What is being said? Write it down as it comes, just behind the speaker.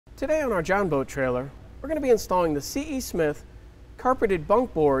Today on our Jon Boat trailer, we're going to be installing the C.E. Smith carpeted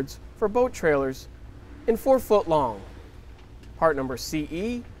bunk boards for boat trailers in 4-foot long. Part number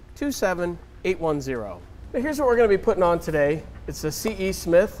CE 27810. Now here's what we're going to be putting on today. It's the C.E.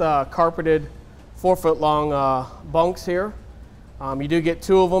 Smith carpeted 4-foot long bunks here. You do get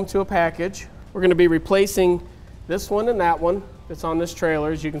 2 of them to a package. We're going to be replacing this one and that one that's on this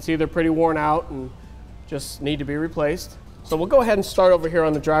trailer. As you can see, they're pretty worn out and just need to be replaced. So we'll go ahead and start over here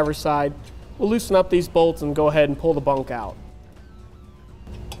on the driver's side. We'll loosen up these bolts and go ahead and pull the bunk out.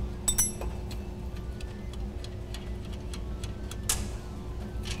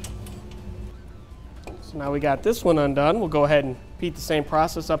 So now we got this one undone. We'll go ahead and repeat the same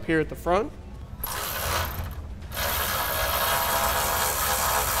process up here at the front.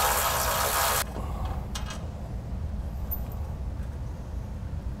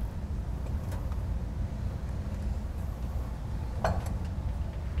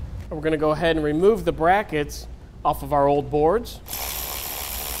 We're going to go ahead and remove the brackets off of our old boards.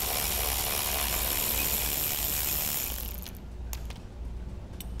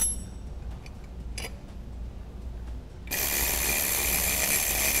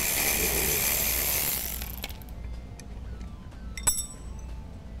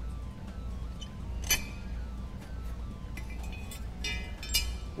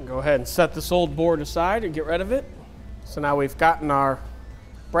 Go ahead and set this old board aside and get rid of it. So now we've gotten our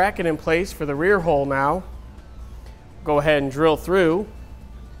bracket in place for the rear hole now. Go ahead and drill through.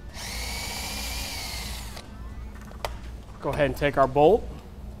 Go ahead and take our bolt,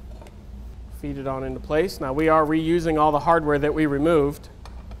 feed it on into place. Now we are reusing all the hardware that we removed.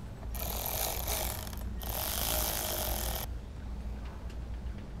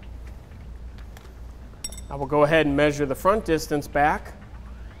 I will go ahead and measure the front distance back.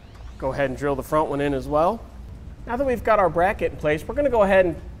 Go ahead and drill the front one in as well. Now that we've got our bracket in place, we're going to go ahead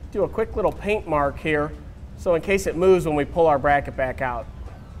and do a quick little paint mark here, so in case it moves when we pull our bracket back out.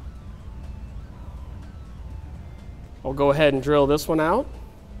 We'll go ahead and drill this one out.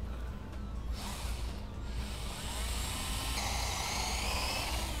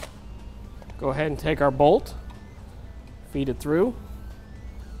 Go ahead and take our bolt, feed it through.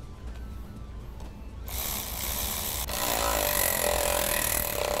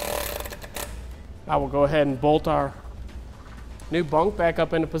 I will go ahead and bolt our new bunk back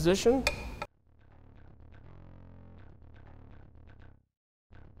up into position.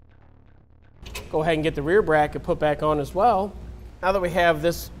 Go ahead and get the rear bracket put back on as well. Now that we have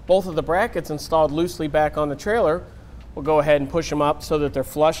both of the brackets installed loosely back on the trailer, we'll go ahead and push them up so that they're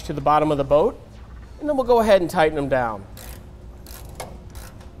flush to the bottom of the boat, and then we'll go ahead and tighten them down.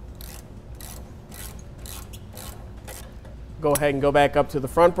 Go ahead and go back up to the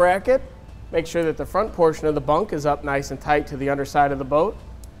front bracket. Make sure that the front portion of the bunk is up nice and tight to the underside of the boat.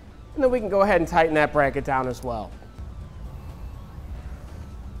 And then we can go ahead and tighten that bracket down as well.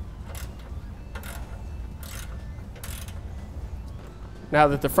 Now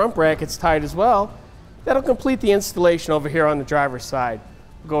that the front bracket's tight as well, that'll complete the installation over here on the driver's side.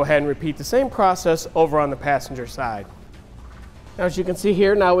 We'll go ahead and repeat the same process over on the passenger side. Now as you can see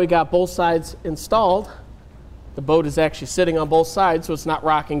here, now we got both sides installed. The boat is actually sitting on both sides, so it's not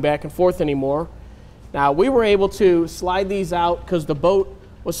rocking back and forth anymore. Now we were able to slide these out because the boat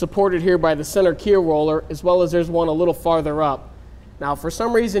was supported here by the center keel roller, as well as there's one a little farther up. Now if for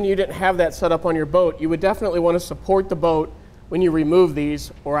some reason you didn't have that set up on your boat, you would definitely want to support the boat when you remove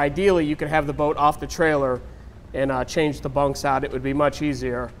these, or ideally you could have the boat off the trailer and change the bunks out. It would be much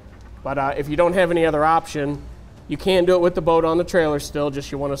easier. But if you don't have any other option, you can do it with the boat on the trailer still.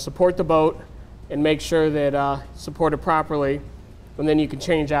 Just you want to support the boat and make sure that support it properly, and then you can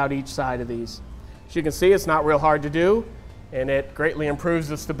change out each side of these. As you can see, it's not real hard to do, and it greatly improves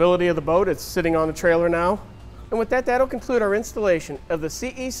the stability of the boat. It's sitting on the trailer now. And with that, that'll conclude our installation of the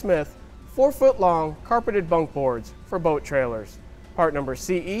C.E. Smith 4-foot long carpeted bunk boards for boat trailers. Part number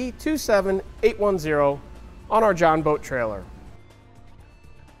CE 27810 on our Jon Boat trailer.